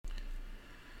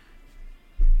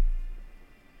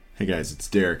Hey guys, it's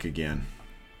Derek again.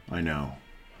 I know.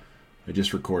 I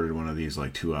just recorded one of these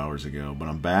like 2 hours ago, but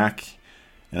I'm back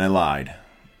and I lied.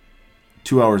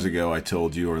 2 hours ago I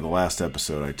told you, or the last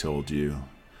episode I told you,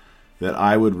 that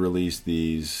I would release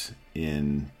these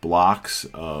in blocks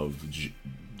of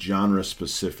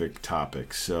genre-specific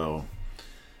topics. So,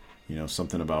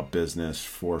 something about business,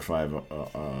 4 or 5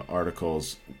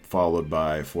 articles, followed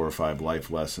by 4 or 5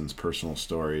 life lessons, personal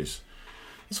stories.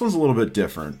 This one's a little bit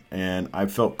different, and I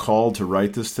felt called to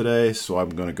write this today, so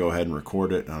I'm going to go ahead and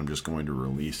record it, and I'm just going to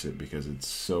release it because it's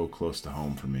so close to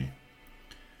home for me.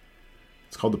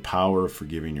 It's called The Power of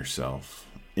Forgiving Yourself.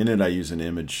 In it, I use an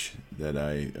image that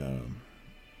I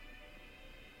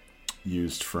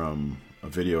used from a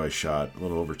video I shot a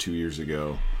little over 2 years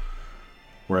ago,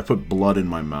 where I put blood in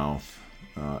my mouth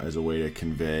as a way to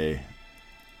convey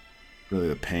really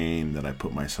the pain that I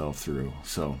put myself through.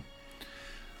 So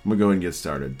I'm going to go ahead and get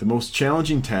started. The most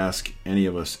challenging task any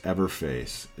of us ever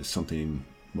face is something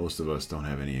most of us don't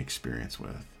have any experience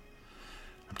with.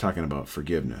 I'm talking about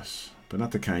forgiveness, but not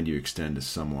the kind you extend to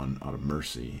someone out of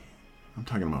mercy. I'm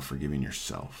talking about forgiving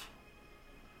yourself.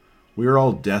 We are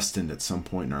all destined at some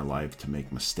point in our life to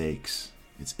make mistakes.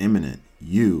 It's imminent.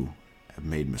 You have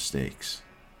made mistakes.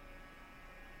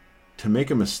 To make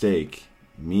a mistake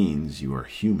means you are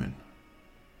human,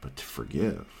 but to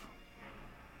forgive,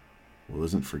 well,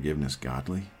 isn't forgiveness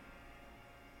godly?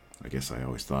 I guess I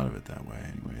always thought of it that way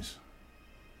anyways.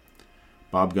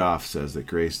 Bob Goff says that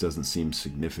grace doesn't seem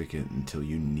significant until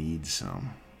you need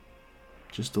some.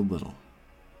 Just a little.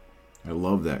 I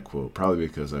love that quote, probably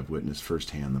because I've witnessed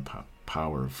firsthand the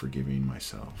power of forgiving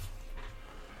myself.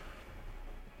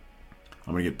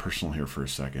 I'm going to get personal here for a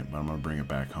second, but I'm going to bring it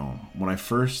back home. When I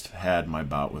first had my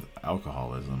bout with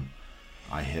alcoholism,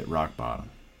 I hit rock bottom.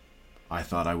 I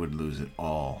thought I would lose it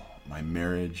all. My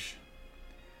marriage,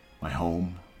 my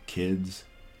home, kids,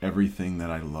 everything that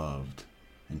I loved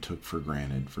and took for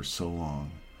granted for so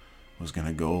long was going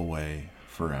to go away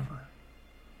forever.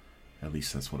 At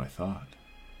least that's what I thought.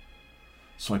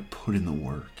 So I put in the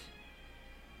work.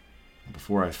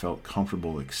 Before I felt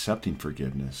comfortable accepting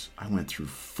forgiveness, I went through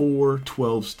 4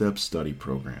 12-step study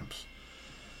programs,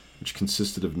 which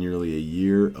consisted of nearly a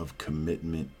year of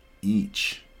commitment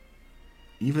each.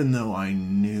 Even though I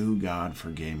knew God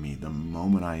forgave me the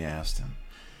moment I asked Him,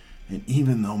 and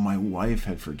even though my wife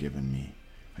had forgiven me,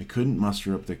 I couldn't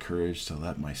muster up the courage to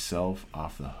let myself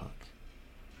off the hook.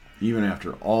 Even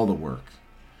after all the work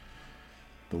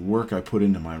I put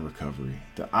into my recovery,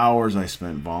 the hours I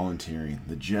spent volunteering,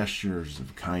 the gestures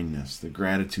of kindness, the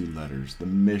gratitude letters, the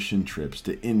mission trips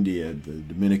to India, the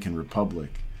Dominican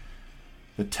Republic,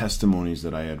 the testimonies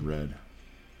that I had read,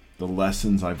 the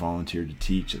lessons I volunteered to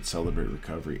teach at Celebrate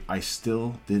Recovery, I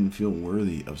still didn't feel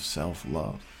worthy of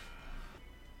self-love.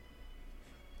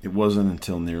 It wasn't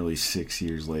until nearly 6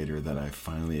 years later that I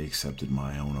finally accepted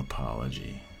my own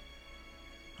apology.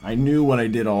 I knew what I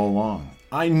did all along.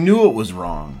 I knew it was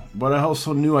wrong, but I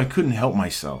also knew I couldn't help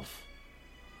myself.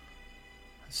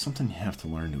 It's something you have to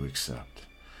learn to accept.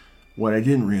 What I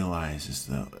didn't realize is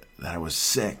that I was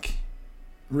sick,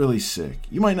 really sick.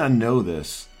 You might not know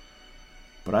this,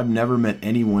 but I've never met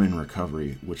anyone in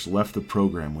recovery which left the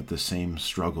program with the same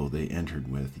struggle they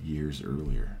entered with years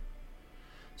earlier.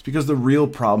 It's because the real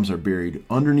problems are buried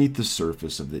underneath the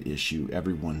surface of the issue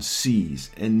everyone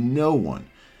sees, and no one,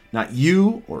 not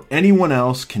you or anyone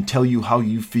else, can tell you how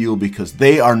you feel because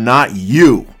they are not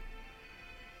you.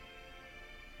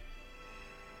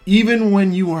 Even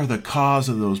when you are the cause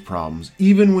of those problems,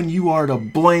 even when you are to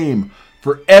blame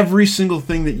for every single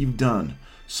thing that you've done,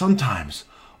 sometimes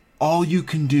all you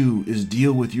can do is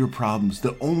deal with your problems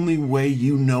the only way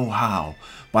you know how,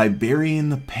 by burying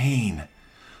the pain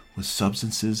with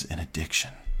substances and addiction.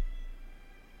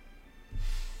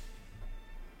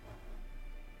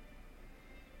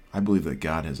 I believe that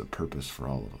God has a purpose for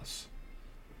all of us,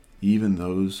 even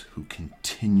those who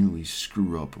continually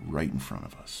screw up right in front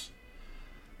of us.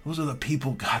 Those are the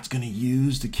people God's going to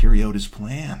use to carry out His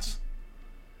plans.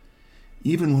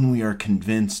 Even when we are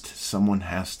convinced someone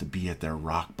has to be at their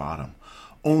rock bottom,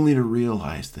 only to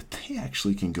realize that they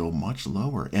actually can go much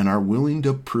lower and are willing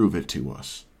to prove it to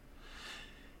us.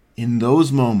 In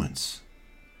those moments,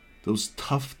 those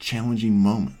tough, challenging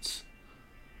moments,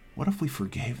 what if we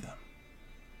forgave them?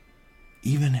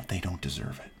 Even if they don't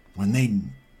deserve it, when they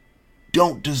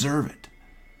don't deserve it.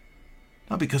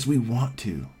 Not because we want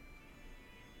to,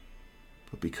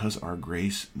 but because our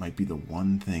grace might be the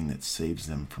one thing that saves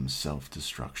them from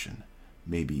self-destruction,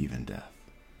 maybe even death.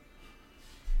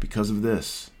 Because of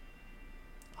this,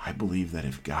 I believe that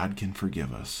if God can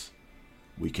forgive us,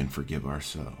 we can forgive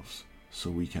ourselves, so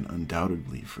we can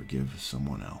undoubtedly forgive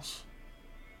someone else.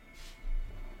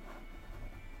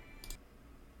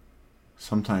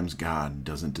 Sometimes God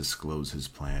doesn't disclose his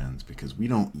plans because we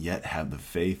don't yet have the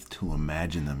faith to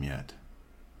imagine them yet.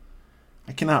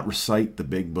 I cannot recite the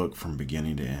big book from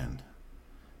beginning to end,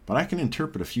 but I can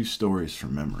interpret a few stories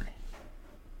from memory.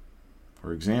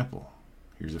 For example,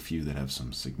 here's a few that have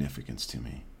some significance to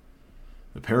me.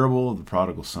 The parable of the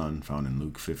prodigal son found in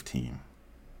Luke 15.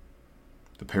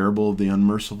 The parable of the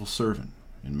unmerciful servant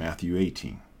in Matthew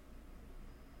 18.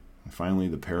 And finally,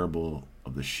 the parable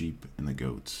of the sheep and the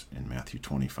goats in Matthew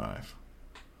 25.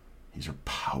 These are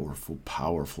powerful,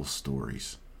 powerful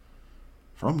stories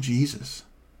from Jesus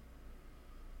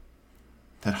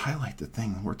that highlight the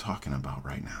thing we're talking about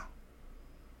right now.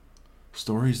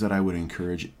 Stories that I would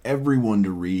encourage everyone to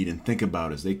read and think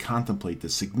about as they contemplate the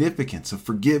significance of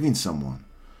forgiving someone.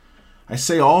 I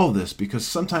say all of this because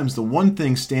sometimes the one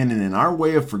thing standing in our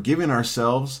way of forgiving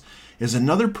ourselves is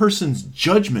another person's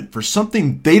judgment for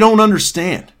something they don't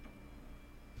understand.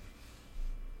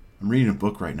 I'm reading a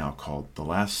book right now called The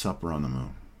Last Supper on the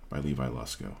Moon by Levi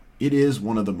Lusko. It is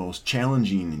one of the most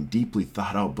challenging and deeply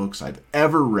thought out books I've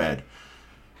ever read,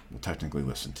 well, technically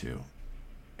listened to.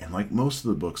 And like most of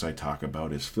the books I talk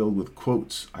about, is filled with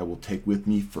quotes I will take with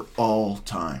me for all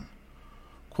time.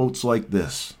 Quotes like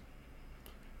this: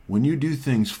 when you do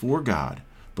things for God,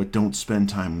 but don't spend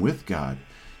time with God,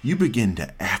 you begin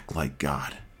to act like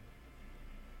God.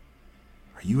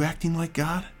 Are you acting like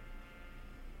God?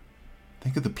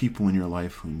 Think of the people in your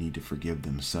life who need to forgive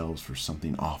themselves for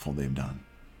something awful they've done.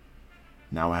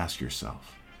 Now ask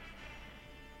yourself,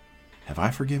 have I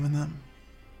forgiven them?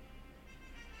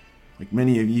 Like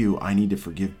many of you, I need to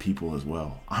forgive people as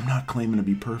well. I'm not claiming to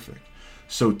be perfect.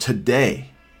 So today,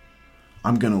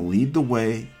 I'm going to lead the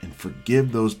way and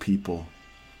forgive those people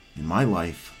in my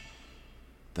life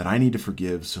that I need to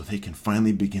forgive so they can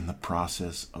finally begin the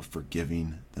process of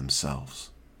forgiving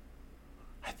themselves.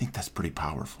 I think that's pretty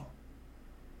powerful.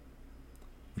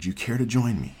 Would you care to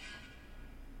join me?